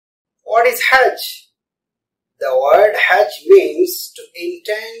What is Hajj? The word Hajj means to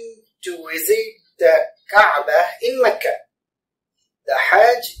intend to visit the Kaaba in Mecca. The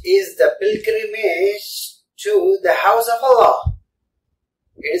Hajj is the pilgrimage to the house of Allah.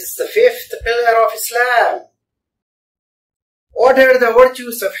 It is the fifth pillar of Islam. What are the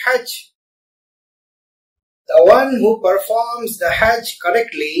virtues of Hajj? The one who performs the Hajj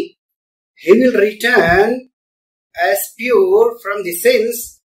correctly, he will return as pure from the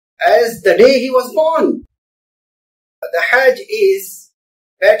sins as the day he was born. The Hajj is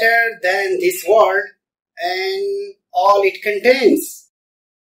better than this world and all it contains.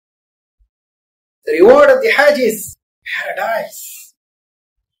 The reward of the Hajj is paradise.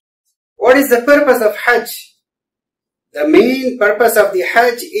 What is the purpose of Hajj? The main purpose of the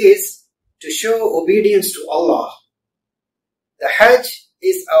Hajj is to show obedience to Allah. The Hajj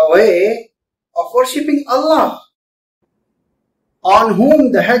is a way of worshipping Allah, on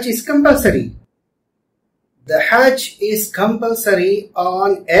whom the Hajj is compulsory. The Hajj is compulsory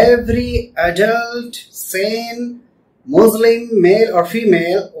on every adult, sane, Muslim, male or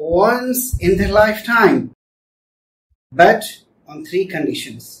female, once in their lifetime, but on 3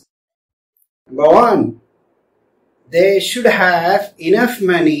 conditions. Number 1, they should have enough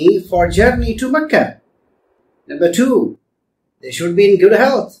money for journey to Mecca. Number 2, they should be in good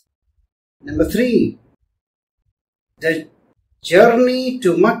health. Number 3, the journey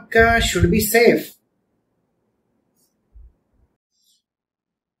to Mecca should be safe.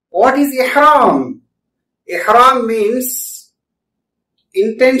 What is Ihram? Ihram means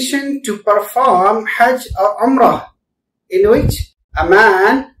intention to perform Hajj or Umrah, in which a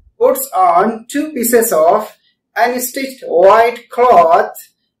man puts on 2 pieces of unstitched white cloth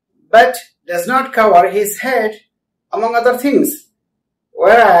but does not cover his head, among other things,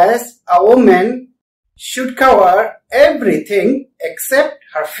 whereas a woman should cover everything except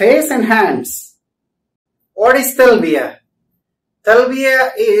her face and hands. What is Talbiyah?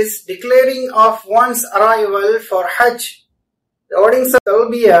 Talbiyah is declaring of one's arrival for Hajj. The wordings of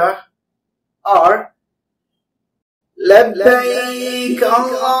Talbiyah are Labbaik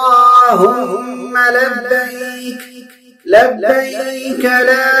Allahumma Labbaik Labbaik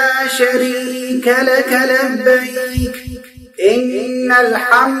la sharika laka Labbaik Innal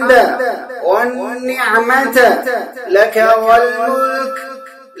hamda wan ni'mata laka wal mulk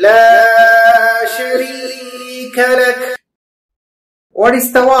la sharika lak. What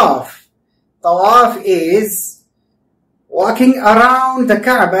is Tawaf? Tawaf is walking around the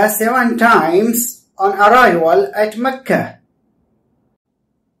Kaaba 7 times on arrival at Mecca.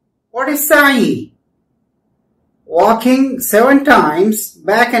 What is Saee? Walking 7 times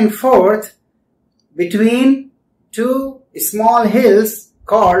back and forth between 2 small hills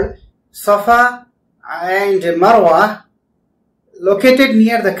called Safa and Marwa, located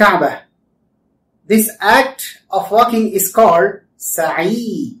near the Kaaba. This act of walking is called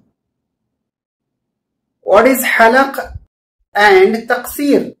Saee. What is Halaq and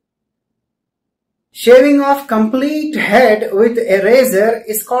Taqseer? Shaving off complete head with a razor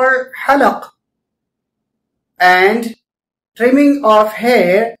is called Halaq, and trimming of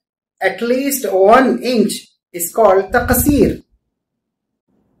hair at least 1 inch is called Taqseer.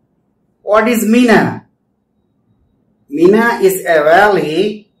 What is Mina? Mina is a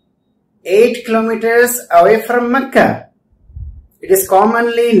valley 8 kilometers away from Mecca. It is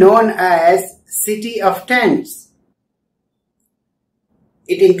commonly known as City of Tents.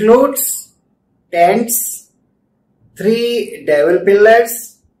 It includes tents, 3 devil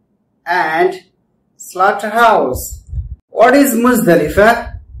pillars, and slaughterhouse. What is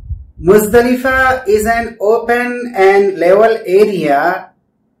Muzdalifah? Muzdalifah is an open and level area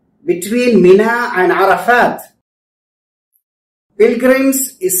between Mina and Arafat.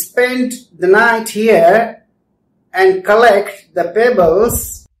 Pilgrims spend the night here and collect the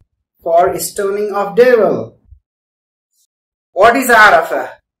pebbles for stoning of devil. What is Arafah?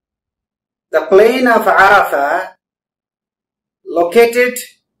 The plain of Arafah, located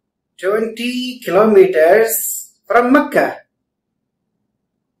 20 kilometers from Mecca.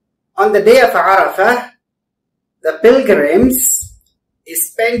 On the day of Arafah, the pilgrims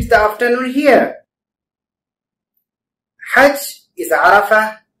spend the afternoon here. Hajj is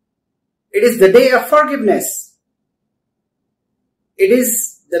Arafah. It is the day of forgiveness. It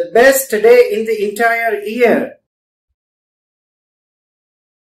is the best day in the entire year.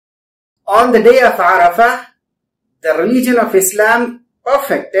 On the day of Arafah, the religion of Islam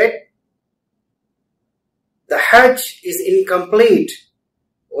perfected. The Hajj is incomplete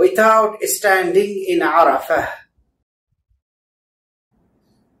without standing in Arafah.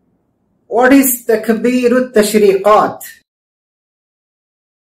 What is Takbeerut Tashreeqat?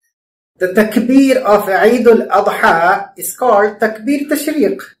 The takbir of Eid al-Adha is called Takbeer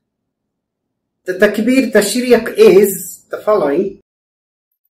Tashreeq. The Takbeer Tashreeq is the following.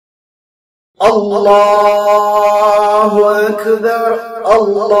 Allahu Akbar,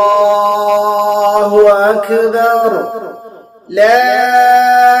 Allahu Akbar,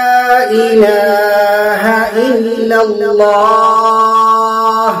 La ilaha illallah,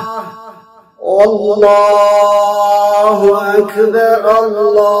 Allahu Akbar,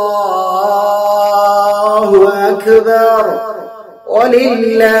 Allahu Akbar,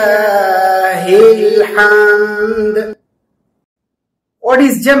 Walillahil hamd. What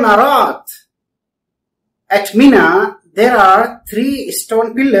is Jamarat? At Mina, there are 3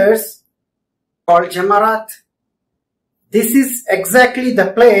 stone pillars called Jamarat. This is exactly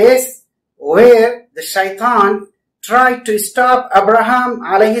the place where the shaitan tried to stop Ibrahim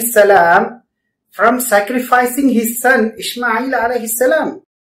alayhi salam from sacrificing his son Ismail alayhi salam.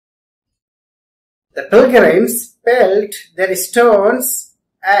 The pilgrims pelted their stones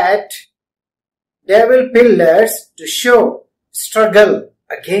at devil pillars to show struggle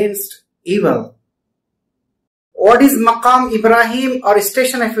against evil. What is Maqam Ibrahim or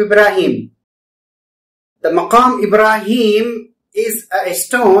station of Ibrahim? The Maqam Ibrahim is a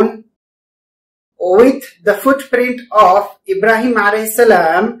stone with the footprint of Ibrahim alayhi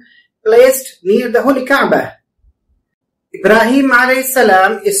salam placed near the Holy Kaaba. Ibrahim alayhi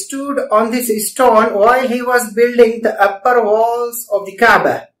salam stood on this stone while he was building the upper walls of the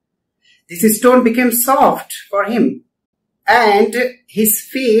Kaaba. This stone became soft for him, and his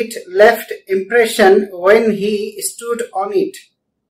feet left impression when he stood on it.